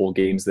multiple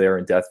games there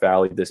in Death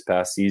Valley this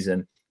past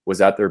season,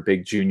 was at their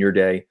big junior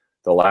day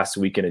the last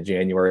weekend of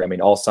January. I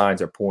mean, all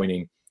signs are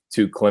pointing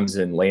to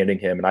Clemson landing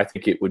him, and I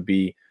think it would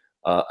be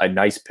a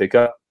nice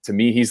pickup. To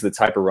me, he's the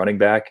type of running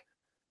back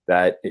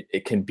that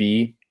it can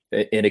be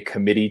in a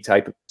committee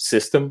type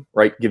system,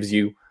 right? Gives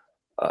you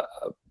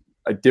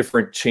a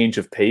different change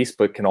of pace,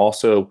 but can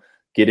also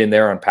get in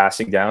there on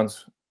passing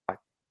downs. I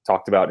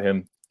talked about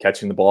him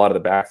catching the ball out of the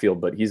backfield,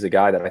 but he's a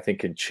guy that I think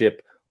can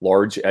chip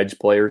large edge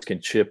players,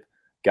 can chip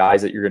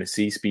guys that you're going to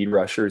see, speed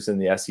rushers in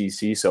the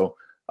SEC. So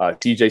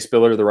TJ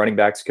Spiller, the running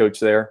backs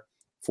coach there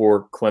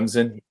for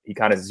Clemson, he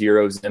kind of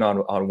zeroes in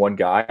on one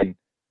guy and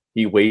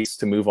he waits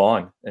to move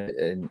on.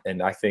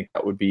 And I think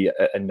that would be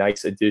a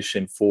nice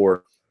addition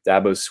for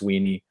Dabo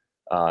Swinney,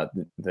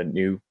 the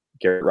new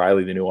Garrett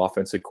Riley, the new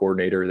offensive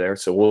coordinator there.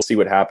 So we'll see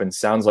what happens.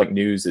 Sounds like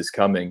news is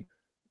coming.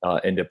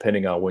 And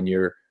depending on when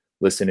you're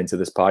listening to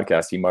this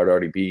podcast, he might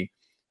already be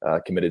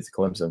committed to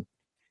Clemson.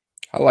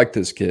 I like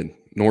this kid.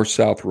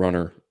 North-South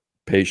runner,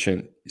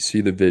 patient, you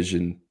see the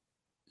vision.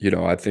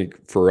 I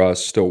think for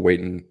us, still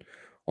waiting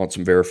on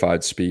some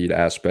verified speed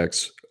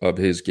aspects of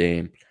his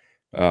game.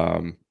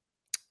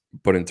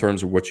 But in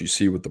terms of what you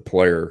see with the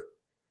player,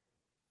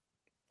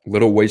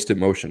 little wasted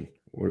motion,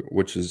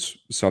 which is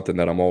something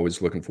that I'm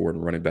always looking for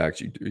in running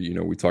backs.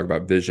 We talk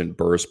about vision,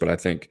 burst, but I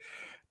think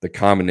the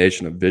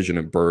combination of vision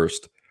and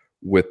burst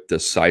with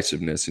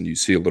decisiveness, and you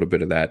see a little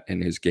bit of that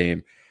in his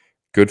game.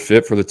 Good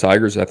fit for the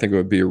Tigers. I think it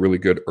would be a really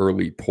good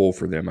early pull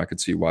for them. I could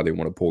see why they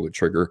want to pull the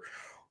trigger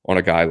on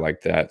a guy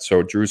like that.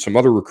 So, Drew, some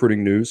other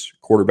recruiting news.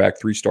 Quarterback,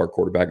 3-star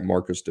quarterback,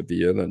 Marcus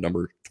Davia, the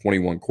number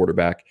 21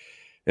 quarterback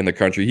in the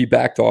country. He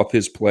backed off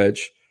his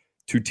pledge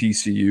to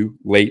TCU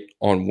late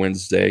on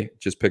Wednesday.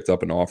 Just picked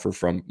up an offer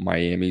from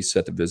Miami,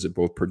 set to visit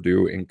both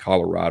Purdue and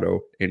Colorado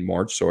in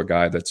March. So a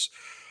guy that's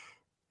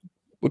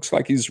looks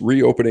like he's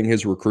reopening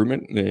his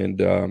recruitment and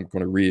going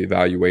to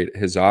reevaluate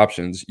his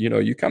options.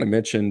 You kind of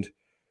mentioned,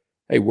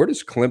 hey, where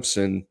does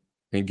Clemson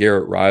and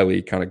Garrett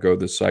Riley kind of go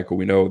this cycle?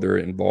 We know they're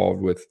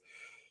involved with,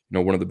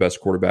 one of the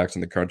best quarterbacks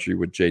in the country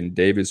with Jaden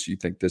Davis. You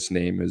think this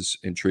name is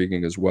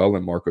intriguing as well,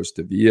 and Marcos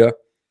Davia.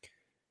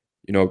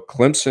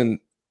 Clemson,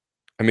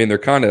 I mean, they're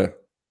in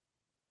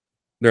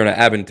an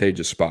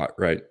advantageous spot,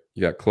 right?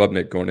 You got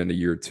Klubnik going into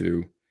year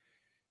 2.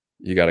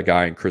 You got a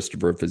guy in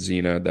Christopher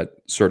Fazina that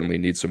certainly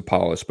needs some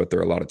polish, but there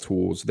are a lot of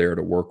tools there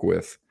to work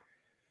with.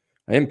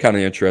 I am kind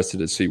of interested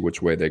to see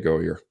which way they go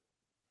here.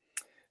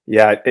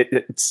 Yeah,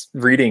 it's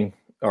reading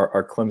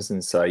our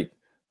Clemson site.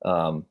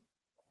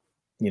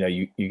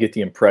 You get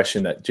the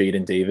impression that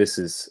Jaden Davis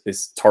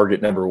is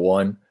target number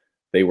one.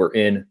 They were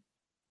in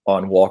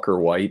on Walker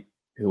White,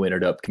 who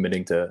ended up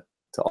committing to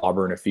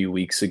Auburn a few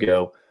weeks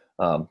ago.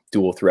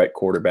 Dual threat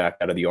quarterback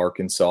out of the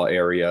Arkansas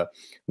area.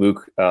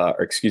 Jake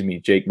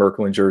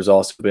Merklinger has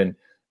also been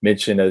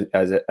mentioned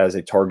as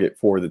a target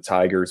for the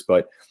Tigers,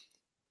 but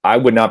I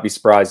would not be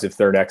surprised if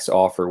their next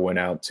offer went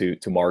out to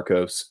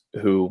Marcos,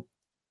 who,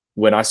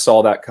 when I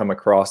saw that come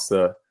across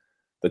the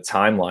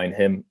timeline,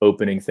 him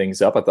opening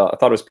things up, I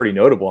thought it was pretty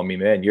notable. I mean,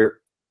 man, you're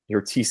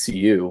TCU,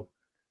 you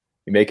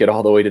make it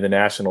all the way to the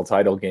national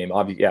title game.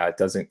 Obviously, yeah, it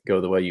doesn't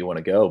go the way you want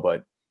to go,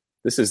 but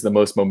this is the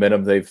most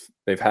momentum they've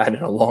had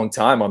in a long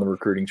time on the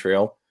recruiting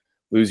trail.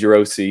 Lose your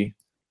OC,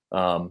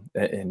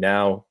 and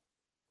now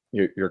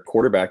your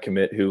quarterback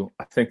commit, who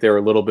I think they're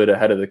a little bit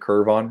ahead of the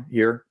curve on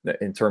here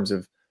in terms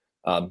of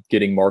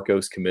getting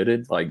Marcos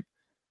committed. Like,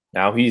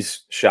 now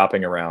he's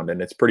shopping around,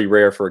 and it's pretty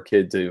rare for a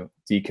kid to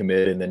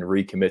decommit and then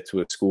recommit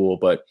to a school.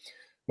 But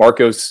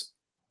Marcos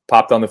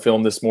popped on the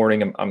film this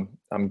morning.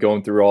 I'm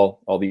going through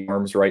all the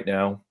arms right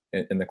now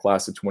in the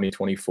class of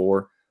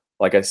 2024.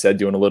 Like I said,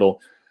 doing a little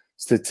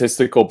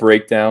statistical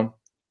breakdown,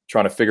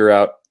 trying to figure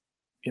out,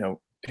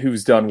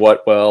 who's done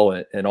what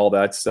well and all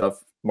that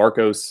stuff.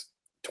 Marcos,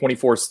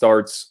 24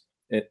 starts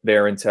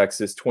there in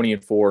Texas,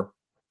 20-4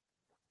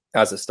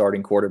 as a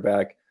starting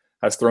quarterback.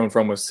 Has thrown for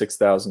almost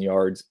 6,000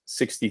 yards,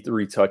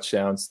 63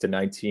 touchdowns to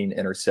 19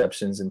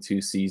 interceptions in 2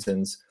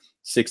 seasons,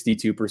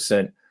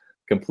 62%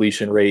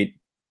 completion rate.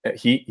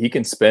 He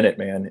can spin it,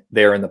 man,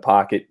 there in the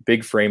pocket.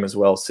 Big frame as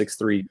well,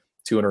 6'3",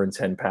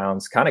 210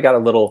 pounds. Kind of got a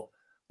little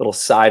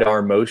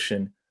sidearm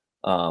motion,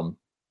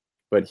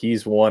 but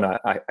he's one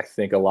I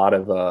think a lot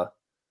of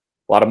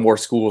more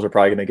schools are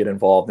probably going to get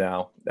involved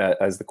now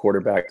as the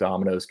quarterback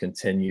dominoes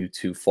continue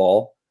to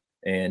fall,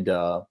 and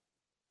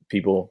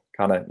people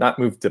kind of not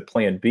move to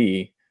plan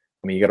B.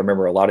 I mean, you got to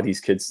remember, a lot of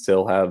these kids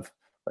still have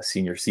a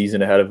senior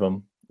season ahead of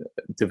them,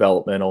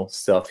 developmental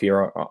stuff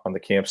here on the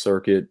camp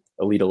circuit,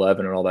 Elite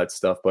 11 and all that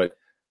stuff. But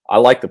I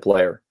like the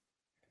player.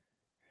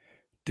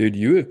 Dude,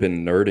 you have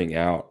been nerding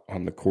out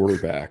on the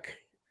quarterback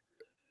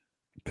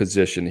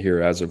position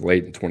here as of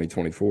late in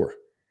 2024.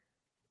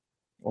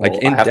 Like,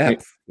 in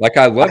depth.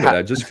 I love it.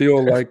 I just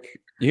feel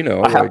like,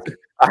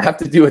 I have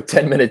to do a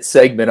 10-minute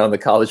segment on the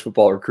college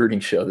football recruiting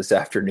show this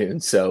afternoon.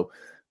 So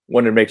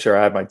wanted to make sure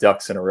I had my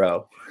ducks in a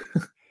row.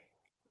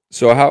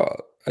 So how,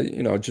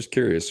 just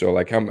curious. So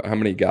like how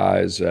many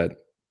guys that,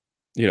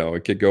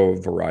 it could go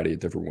a variety of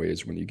different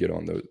ways when you get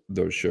on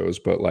those shows,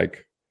 but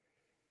like,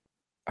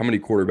 how many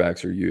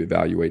quarterbacks are you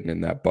evaluating in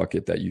that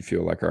bucket that you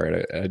feel like, all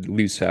right, I at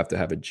least have to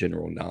have a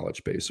general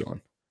knowledge base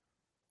on?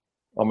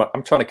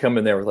 I'm trying to come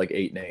in there with like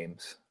 8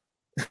 names.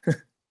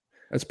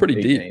 That's pretty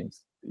 8 deep.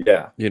 names.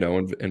 Yeah.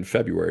 In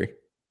February,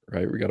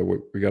 right? We got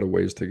a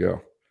ways to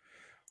go.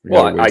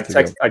 I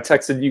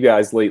texted you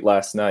guys late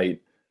last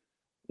night.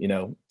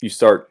 You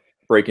start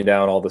breaking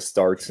down all the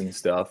starts and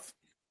stuff.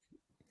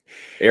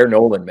 Air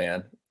Noland,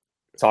 man.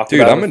 Talked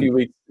about him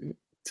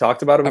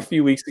a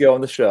few weeks ago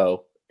on the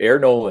show. Air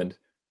Noland,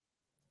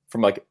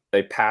 from like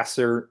a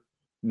passer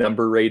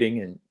number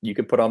rating, and you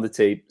can put on the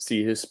tape,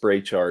 see his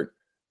spray chart,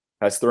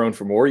 has thrown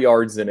for more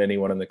yards than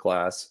anyone in the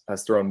class,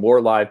 has thrown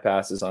more live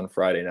passes on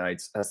Friday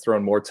nights, has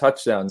thrown more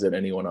touchdowns than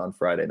anyone on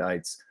Friday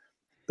nights.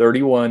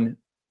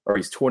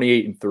 He's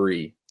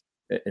 28-3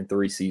 in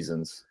 3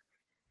 seasons.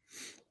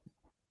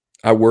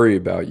 I worry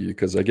about you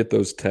because I get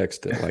those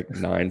texts at like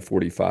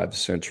 9:45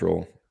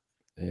 Central,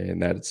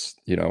 and that's,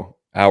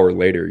 hour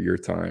later your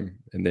time.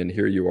 And then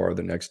here you are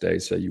the next day.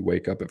 Say you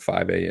wake up at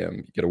 5 a.m.,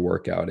 you get a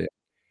workout in,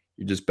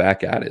 you're just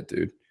back at it,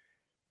 dude.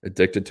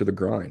 Addicted to the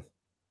grind.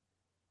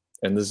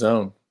 In the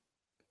zone.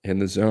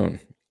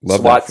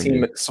 Love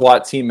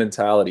SWAT team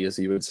mentality, as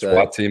you would say.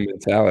 SWAT team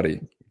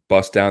mentality.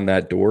 Bust down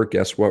that door.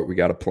 Guess what? We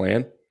got a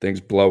plan. Things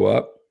blow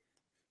up.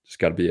 Just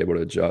got to be able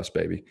to adjust,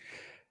 baby.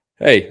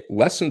 Hey,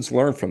 lessons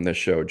learned from this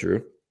show,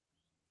 Drew.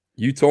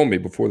 You told me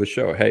before the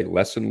show, hey,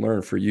 lesson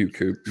learned for you,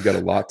 Coop. You got a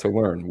lot to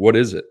learn. What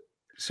is it?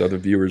 So the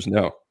viewers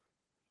know.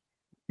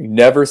 You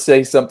never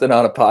say something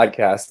on a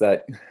podcast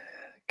that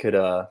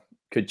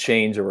could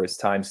change or is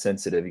time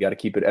sensitive. You got to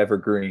keep it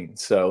evergreen.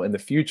 So in the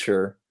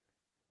future,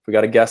 if we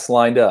got a guest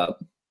lined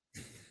up,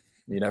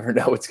 you never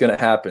know what's going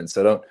to happen.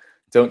 So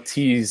don't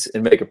tease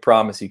and make a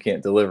promise you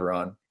can't deliver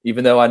on,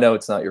 even though I know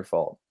it's not your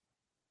fault.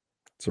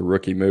 It's a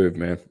rookie move,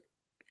 man.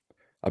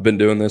 I've been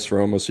doing this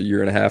for almost a year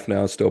and a half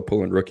now, still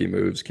pulling rookie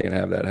moves. Can't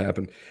have that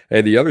happen.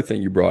 Hey, the other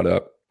thing you brought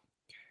up,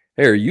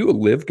 hey, are you a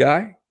live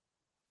guy?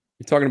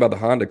 You're talking about the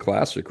Honda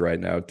Classic right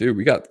now. Dude,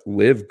 we got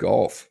Live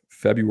Golf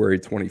February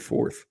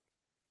 24th.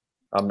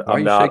 Why are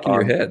you shaking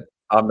your head?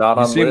 I'm not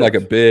on. You seem like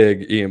a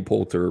big Ian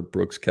Poulter,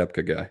 Brooks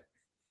Koepka guy.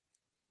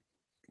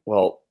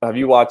 Well, have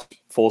you watched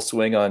Full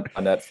Swing on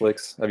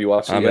Netflix? Have you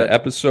watched it yet? I'm at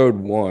episode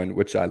 1,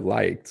 which I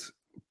liked,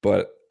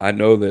 but I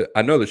know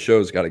the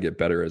show's got to get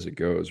better as it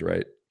goes,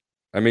 right?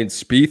 I mean,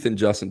 Spieth and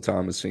Justin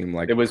Thomas seem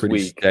like pretty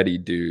steady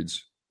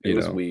dudes. It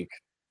was weak.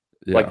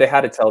 Yeah. Like they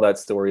had to tell that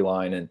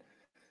storyline, and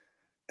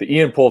the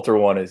Ian Poulter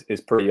one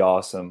is pretty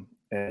awesome,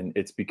 and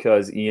it's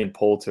because Ian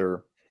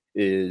Poulter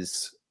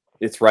it's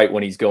right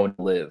when he's going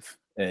to live,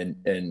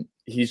 and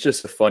he's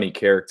just a funny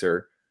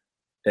character,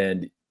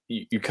 and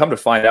you come to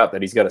find out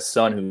that he's got a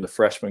son who's a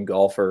freshman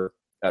golfer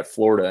at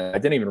Florida. I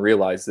didn't even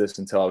realize this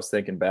until I was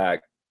thinking back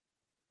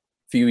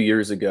a few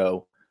years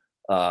ago.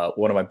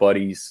 One of my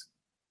buddies,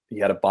 he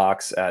had a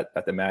box at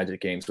the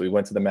Magic game, so we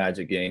went to the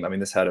Magic game. I mean,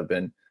 this had to have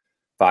been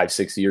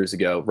 5-6 years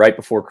ago, right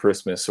before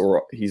Christmas.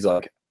 Or he's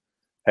like,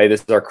 "Hey,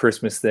 this is our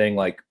Christmas thing.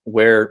 Like,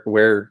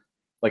 wear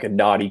like a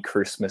naughty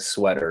Christmas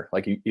sweater.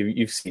 Like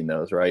you've seen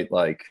those, right?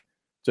 Like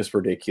just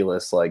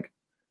ridiculous, like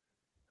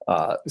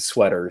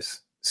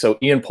sweaters." So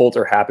Ian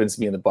Poulter happens to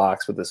be in the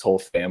box with this whole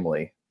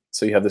family.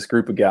 So you have this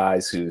group of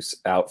guys who's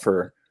out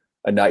for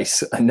a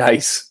nice, I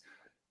don't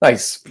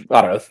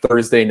know,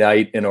 Thursday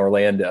night in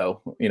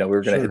Orlando. You know, we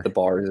were going to hit the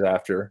bars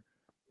after.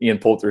 Ian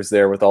Poulter's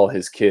there with all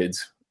his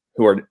kids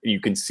who you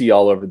can see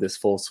all over this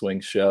Full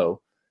Swing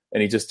show.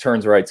 And he just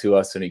turns right to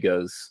us and he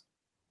goes,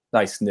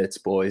 "Nice knits,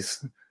 boys."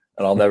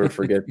 And I'll never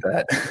forget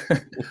that.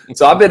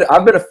 So I've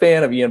been a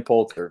fan of Ian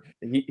Poulter.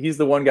 He's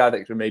the one guy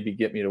that could maybe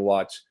get me to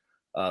watch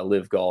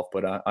live golf,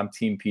 but I'm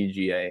team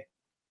PGA.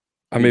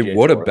 I mean,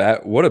 what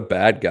a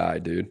bad guy,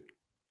 dude.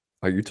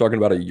 Like, you're talking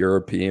about a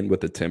European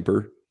with a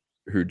temper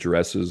who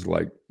dresses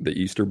like the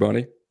Easter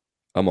Bunny.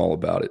 I'm all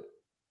about it.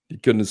 You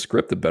couldn't have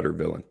scripted a better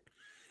villain.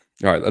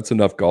 All right, that's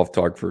enough golf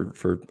talk for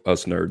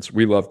us nerds.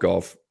 We love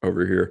golf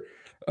over here.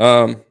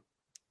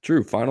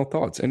 Drew, final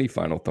thoughts? Any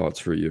final thoughts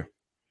for you?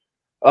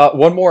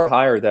 One more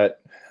hire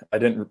that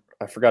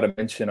I forgot to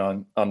mention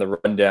on the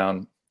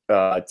rundown.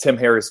 Tim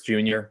Harris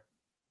Jr.,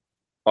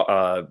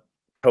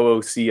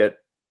 co-OC at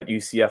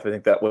UCF. I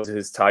think that was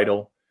his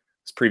title.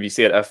 He's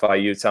previously at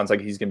FIU. It sounds like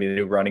he's going to be the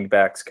new running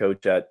backs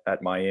coach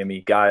at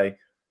Miami. Guy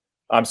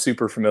I'm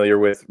super familiar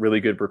with, really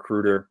good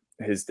recruiter.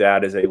 His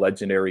dad is a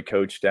legendary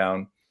coach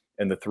down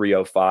in the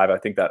 305. I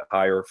think that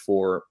hire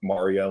for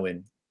Mario,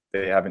 and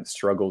they haven't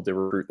struggled to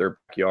recruit their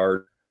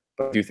backyard.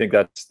 But I do think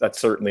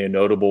that's certainly a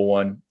notable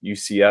one.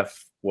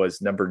 UCF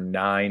was number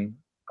 9.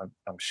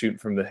 I'm shooting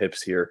from the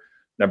hips here.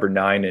 Number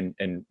 9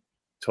 in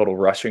total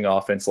rushing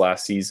offense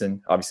last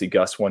season. Obviously,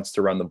 Gus wants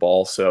to run the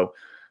ball. So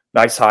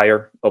nice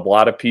hire. A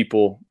lot of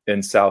people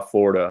in South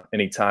Florida,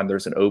 anytime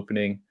there's an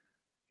opening,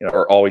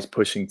 are always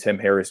pushing Tim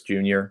Harris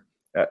Jr.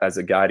 as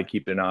a guy to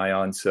keep an eye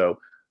on. So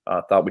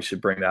I thought we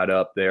should bring that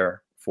up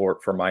there for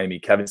Miami.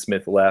 Kevin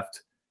Smith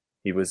left.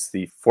 He was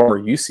the former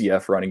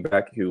UCF running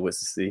back who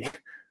was the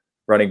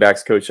running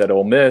backs coach at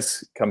Ole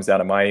Miss, comes down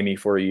to Miami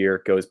for a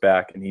year, goes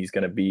back, and he's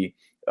going to be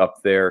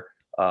up there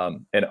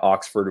in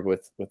Oxford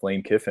with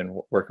Lane Kiffin,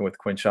 working with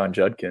Quinshon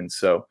Judkins.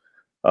 So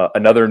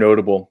another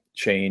notable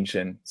change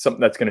and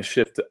something that's going to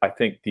shift, I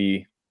think,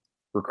 the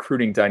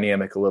recruiting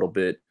dynamic a little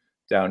bit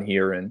down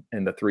here in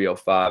the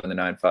 305 and the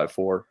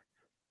 954.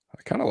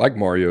 I kind of like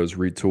Mario's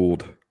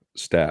retooled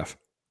staff,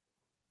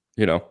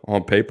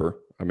 on paper.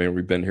 I mean,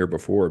 we've been here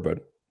before,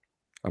 but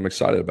I'm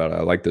excited about it.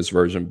 I like this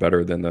version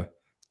better than the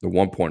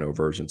 1.0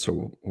 version.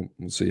 So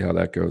we'll see how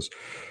that goes.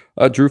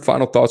 Drew,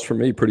 final thoughts from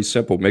me. Pretty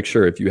simple. Make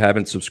sure if you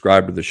haven't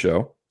subscribed to the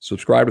show,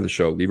 subscribe to the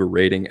show. Leave a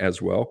rating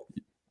as well.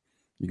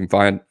 You can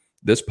find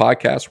this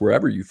podcast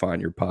wherever you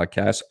find your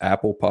podcasts,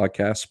 Apple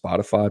Podcasts,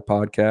 Spotify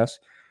Podcasts.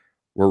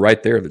 We're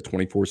right there, the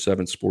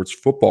 24/7 Sports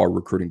Football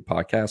Recruiting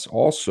Podcast.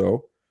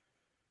 Also,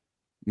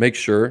 make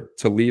sure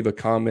to leave a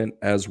comment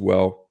as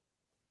well.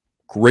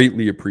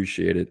 Greatly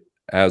appreciated,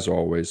 as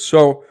always.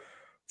 So,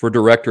 for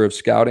Director of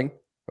Scouting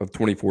of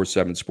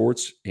 24/7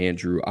 Sports,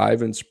 Andrew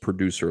Ivins,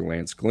 producer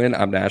Lance Glenn,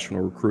 I'm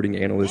National Recruiting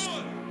Analyst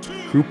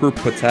Cooper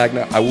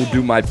Patagna. I will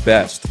do my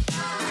best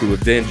to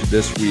avenge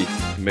this week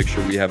and make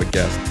sure we have a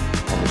guest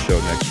on the show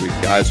next week.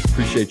 Guys,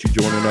 appreciate you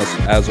joining us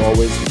as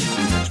always, and we'll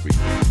see you next week.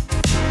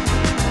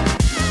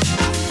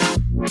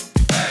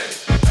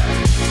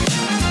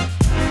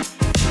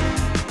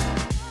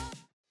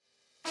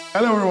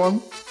 Hello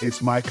everyone,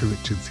 it's Micah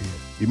Richards here.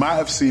 You might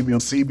have seen me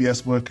on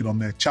CBS working on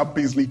their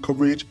Champions League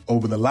coverage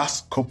over the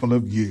last couple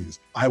of years.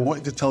 I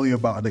wanted to tell you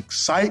about an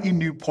exciting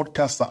new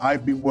podcast that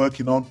I've been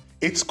working on.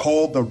 It's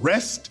called The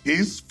Rest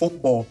is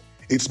Football.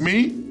 It's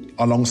me,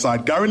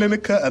 alongside Gary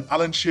Lineker and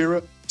Alan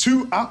Shearer,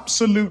 two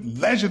absolute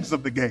legends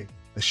of the game.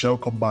 The show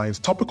combines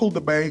topical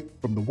debate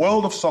from the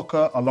world of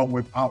soccer along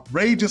with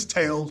outrageous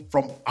tales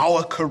from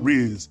our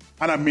careers.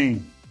 And I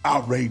mean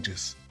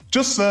outrageous.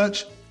 Just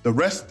search The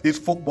Rest is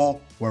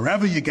Football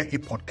wherever you get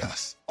your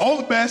podcasts. All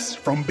the best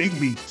from Big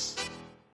Meats.